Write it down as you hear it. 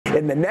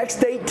In the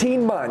next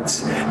 18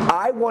 months,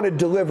 I want to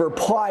deliver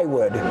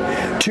plywood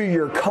to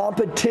your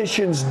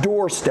competition's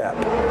doorstep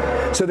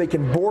so they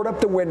can board up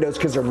the windows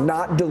because they're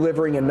not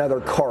delivering another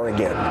car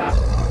again.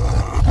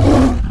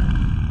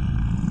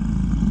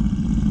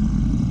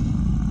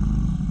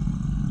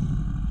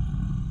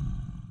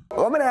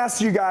 I'm going to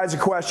ask you guys a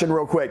question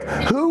real quick.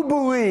 Who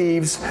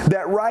believes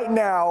that right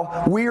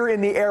now we're in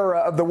the era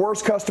of the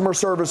worst customer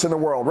service in the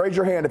world? Raise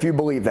your hand if you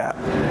believe that.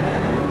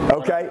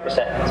 Okay?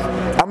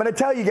 100%. I'm going to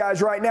tell you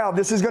guys right now,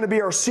 this is going to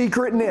be our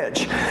secret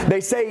niche. They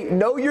say,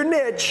 know your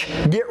niche,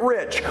 get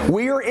rich.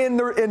 We are in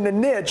the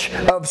niche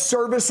of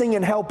servicing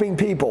and helping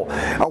people.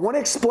 I want to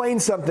explain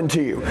something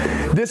to you.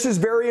 This is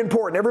very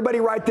important. Everybody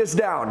write this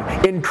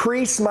down.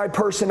 Increase my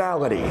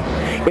personality.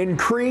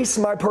 Increase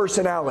my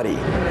personality.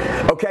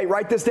 Okay,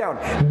 write this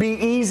down. Be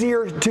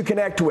easier to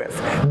connect with.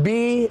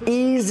 Be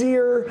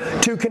easier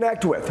to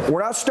connect with.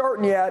 We're not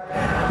starting yet.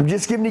 I'm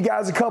just giving you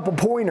guys a couple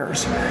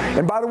pointers.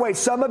 And by the way,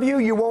 some of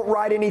you won't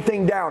write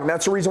anything down.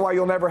 That's the reason why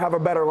you'll never have a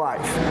better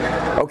life.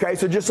 Okay,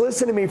 so just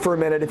listen to me for a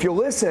minute. If you'll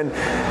listen,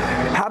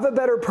 have a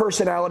better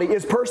personality.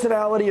 Is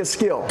personality a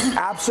skill?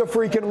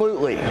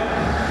 Abso-freaking-lutely.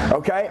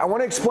 Okay, I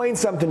want to explain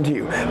something to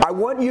you. I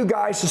want you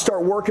guys to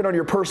start working on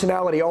your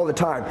personality all the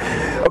time.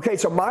 Okay,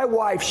 so my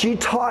wife, she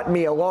taught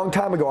me a long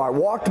time ago. I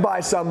walked by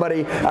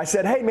somebody. I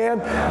said, hey man,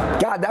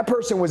 God, that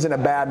person was in a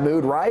bad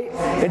mood, right?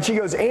 And she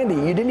goes, Andy,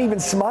 you didn't even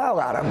smile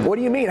at them. What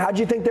do you mean? How'd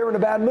you think they were in a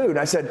bad mood? And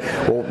I said,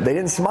 well, they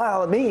didn't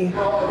smile at me.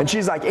 And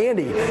she's like,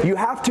 Andy, you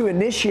have to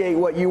initiate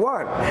what you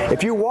want.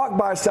 If you walk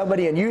by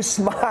somebody and you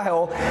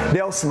smile,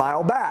 they'll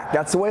smile back.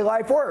 That's the way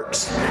life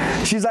works.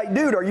 She's like,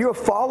 dude, are you a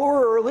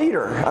follower or a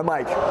leader? I'm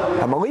like,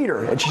 I'm a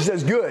leader. And she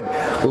says, good.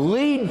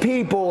 Lead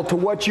people to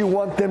what you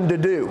want them to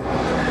do.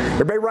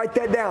 Everybody write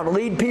that down.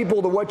 Lead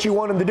people to what you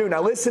want them to do.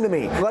 Now listen to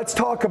me. Let's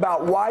talk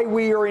about why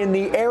we are in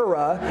the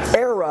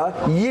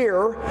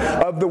year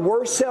of the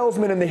worst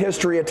salesman in the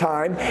history of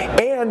time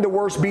and the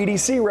worst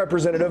BDC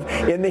representative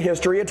in the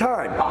history of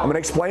time. I'm going to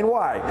explain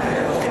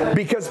why.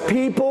 Because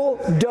people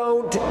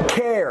don't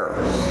care.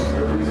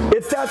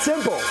 It's that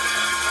simple.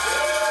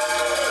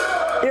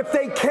 If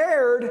they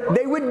cared,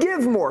 they would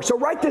give more. So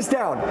write this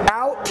down.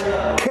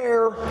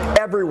 Out-care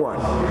everyone.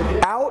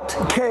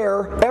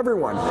 Out-care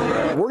everyone.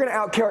 We're going to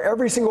out-care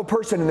every single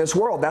person in this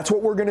world. That's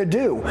what we're going to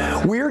do.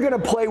 We're going to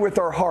play with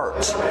our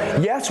hearts.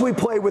 Yes, we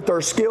play with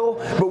our skill,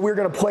 but we're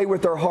going to play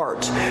with our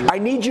hearts. I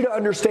need you to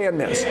understand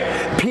this.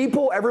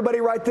 People, everybody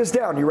write this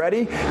down. You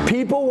ready?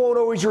 People won't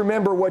always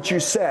remember what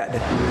you said,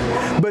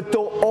 but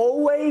they'll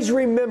always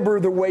remember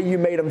the way you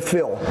made them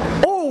feel.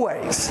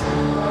 Always.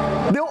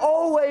 They'll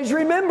always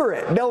remember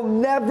it. They'll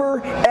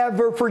never,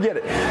 ever forget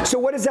it. So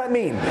what does that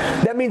mean?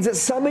 That means that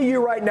some of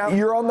you right now,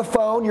 you're on the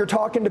phone, you're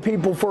talking to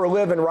people for a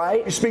living,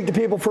 right? You speak to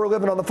people for a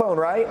living on the phone,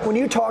 right? When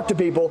you talk to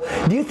people,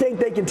 do you think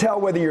they can tell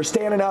whether you're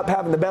standing up,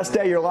 having the best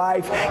day of your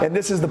life, and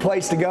this is the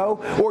place to go,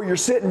 or you're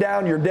sitting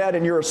down, you're dead,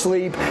 and you're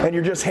asleep, and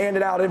you're just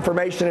handing out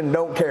information and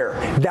don't care?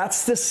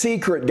 That's the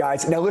secret,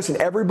 guys. Now listen,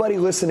 everybody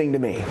listening to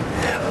me,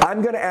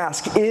 I'm going to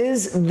ask,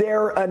 is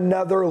there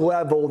another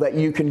level that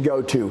you can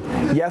go to?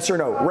 Yes or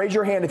no? Raise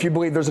your hand if you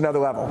believe there's another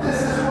level.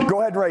 Go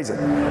ahead and raise it.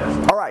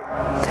 All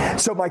right.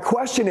 So my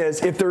question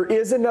is, if there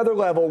is another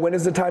level, when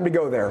is the time to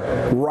go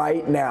there?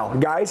 Right now.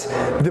 Guys,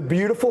 the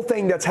beautiful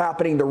thing that's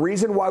happening, the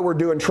reason why we're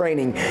doing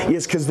training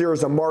is because there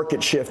is a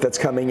market shift that's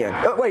coming in.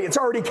 Oh, wait, it's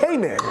already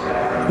came in.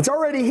 It's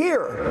already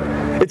here.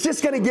 It's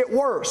just going to get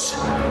worse.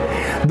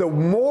 The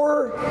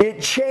more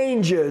it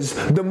changes,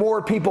 the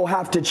more people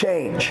have to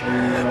change.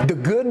 The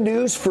good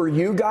news for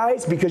you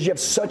guys, because you have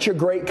such a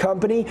great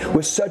company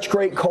with such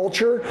great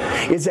culture,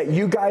 is that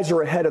you guys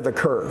are ahead of the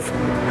curve.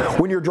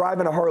 When you're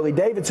driving a Harley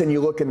Davidson, you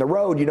look in the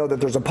road, you know that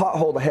there's a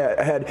pothole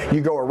ahead,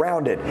 you go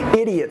around it.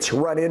 Idiots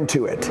run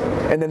into it,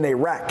 and then they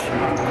wreck.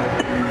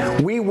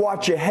 We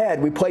watch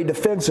ahead, we play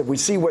defensive, we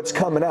see what's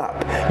coming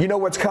up. You know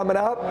what's coming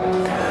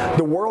up?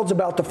 The world's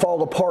about to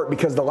fall apart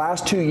because the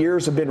last 2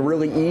 years have been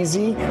really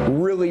easy,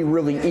 really,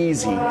 really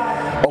easy.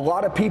 A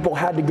lot of people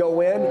had to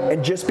go in,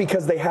 and just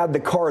because they had the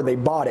car, they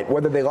bought it,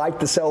 whether they liked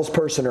the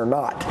salesperson or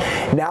not.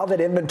 Now that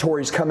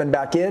inventory's coming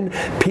back in,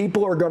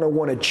 people are going to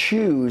want to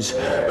choose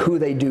who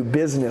they do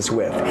business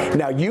with.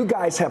 Now, you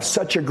guys have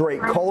such a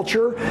great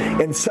culture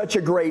and such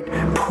a great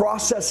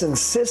process and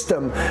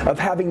system of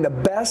having the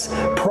best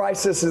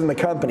prices in the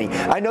company.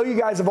 I know you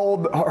guys have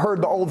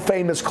heard the old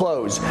famous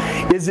close.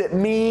 Is it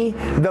me,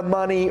 the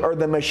money, or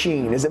the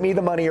machine? Is it me,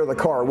 the money, or the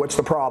car? What's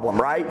the problem,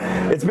 right?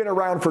 It's been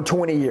around for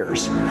 20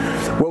 years.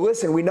 Well,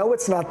 listen, we know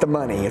it's not the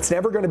money. It's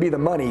never going to be the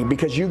money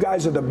because you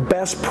guys are the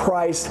best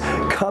priced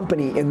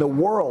company in the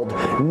world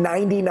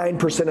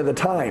 99% of the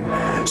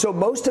time. So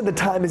most of the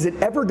time, is it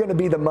ever going to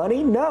be the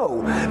money?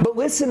 No. But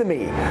listen to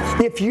me.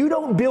 If you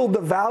don't build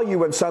the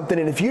value in something,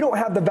 and if you don't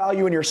have the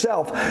value in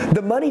yourself,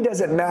 the money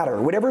doesn't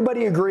matter. Would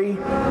everybody agree?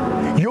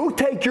 You'll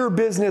take your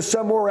business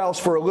somewhere else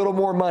for a little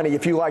more money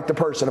if you like the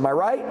person. Am I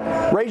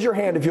right? Raise your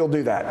hand if you'll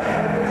do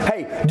that.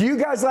 Hey, do you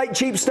guys like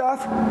cheap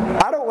stuff?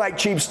 I don't like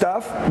cheap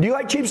stuff. Do you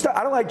like cheap stuff?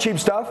 I don't like cheap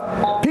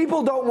stuff.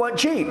 People don't want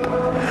cheap.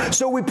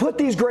 So we put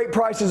these great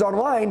prices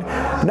online,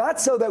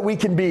 not so that we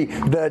can be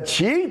the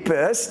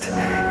cheapest.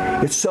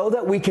 It's so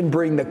that we can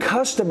bring the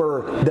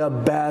customer the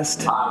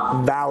best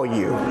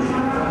value.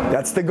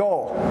 That's the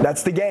goal.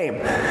 That's the game.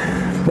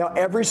 Now,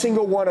 every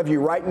single one of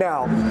you right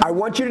now, I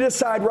want you to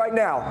decide right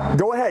now.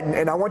 Go ahead,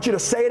 and I want you to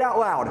say it out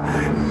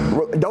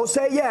loud. Don't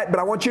say it yet, but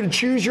I want you to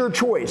choose your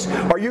choice.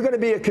 Are you going to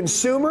be a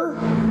consumer,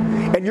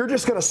 and you're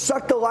just going to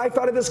suck the life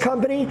out of this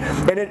company,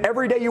 and then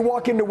every day you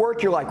walk into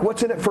work, you're like,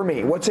 what's in it for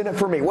me? What's in it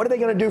for me? What are they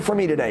going to do for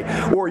me today?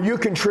 Or are you a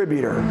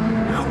contributor?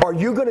 Are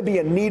you going to be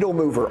a needle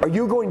mover? Are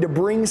you going to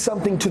bring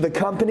something to the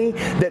company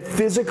that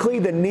physically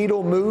the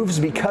needle moves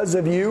because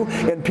of you,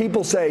 and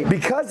people say,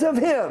 because of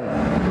him,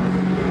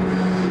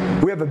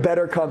 we have a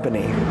better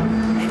company.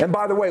 And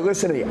by the way,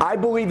 listen to me. I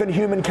believe in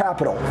human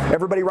capital.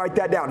 Everybody write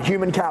that down,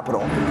 human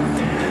capital.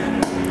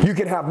 You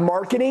can have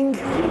marketing.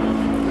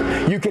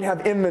 You can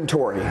have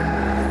inventory.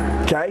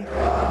 Okay?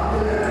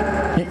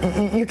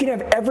 You can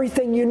have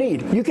everything you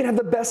need. You can have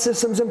the best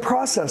systems and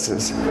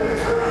processes.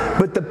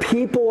 But the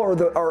people are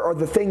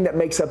the thing that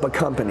makes up a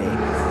company.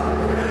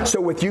 So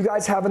with you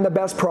guys having the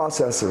best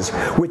processes,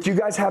 with you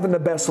guys having the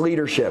best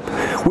leadership,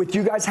 with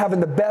you guys having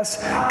the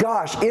best,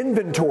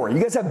 inventory. You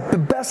guys have the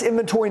best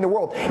inventory in the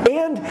world.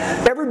 And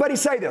everybody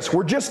say this,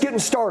 we're just getting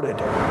started.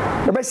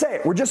 Everybody say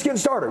it, we're just getting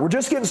started. We're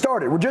just getting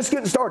started. We're just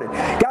getting started.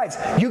 Guys,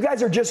 you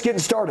guys are just getting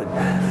started.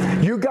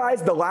 You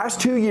guys, the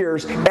last 2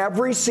 years,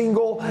 every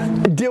single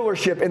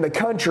dealership in the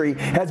country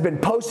has been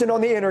posting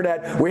on the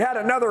internet, we had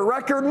another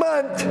record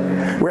month.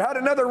 We had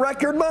another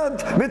record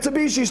month.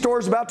 Mitsubishi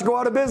store's about to go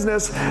out of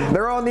business.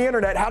 They're on the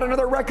internet, had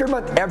another record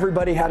month.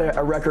 Everybody had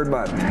a record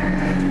month.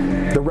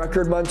 The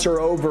record months are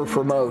over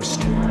for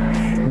most.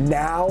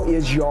 Now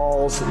is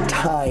y'all's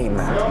time.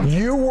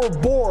 You were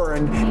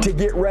born to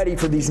get ready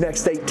for these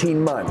next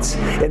 18 months.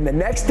 In the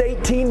next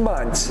 18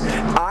 months,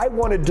 I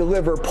want to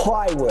deliver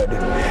plywood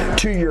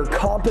to your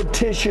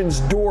competition's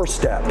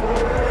doorstep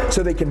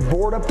so they can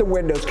board up the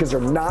windows because they're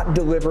not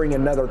delivering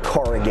another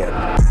car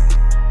again.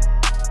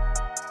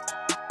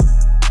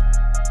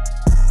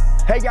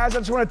 Hey guys, I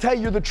just want to tell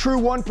you, you're the true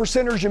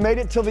 1%ers. You made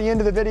it till the end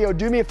of the video.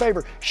 Do me a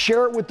favor,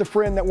 share it with the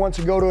friend that wants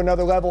to go to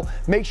another level.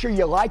 Make sure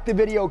you like the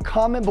video,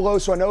 comment below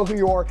so I know who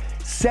you are,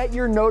 set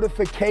your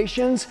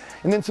notifications,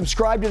 and then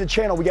subscribe to the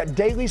channel. We got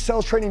daily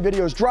sales training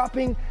videos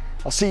dropping.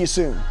 I'll see you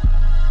soon.